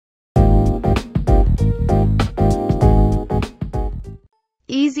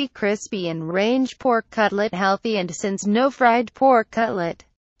easy crispy and range pork cutlet, healthy and since no fried pork cutlet.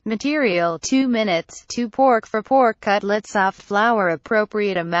 Material: 2 minutes, 2 pork for pork cutlet, soft flour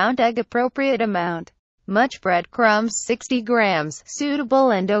appropriate amount, egg appropriate amount, much breadcrumbs 60 grams,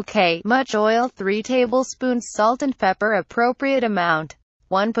 suitable and okay, much oil 3 tablespoons, salt and pepper appropriate amount.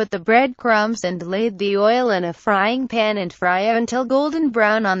 1. Put the breadcrumbs and lathe the oil in a frying pan and fry until golden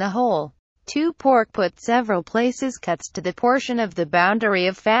brown on the whole. 2. Pork put several places, cuts to the portion of the boundary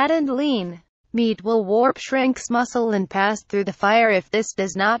of fat and lean. Meat will warp, shrinks, muscle and pass through the fire if this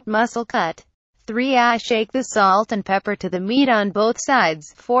does not muscle cut. 3. Shake the salt and pepper to the meat on both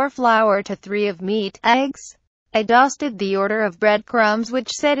sides. 4. Flour to 3 of meat, eggs. I dusted the order of breadcrumbs which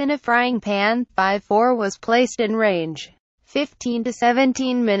set in a frying pan. 5. 4 was placed in range. 15 to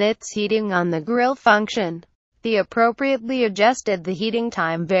 17 minutes heating on the grill function. The appropriately adjusted the heating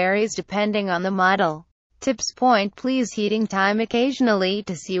time varies depending on the model. Tips: point, please heating time occasionally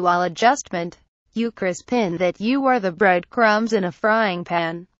to see while adjustment. You crisp in that you are the breadcrumbs in a frying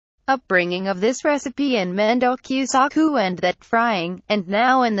pan. Upbringing of this recipe in Mendo Kyusaku and that frying, and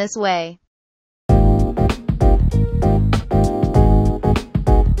now in this way.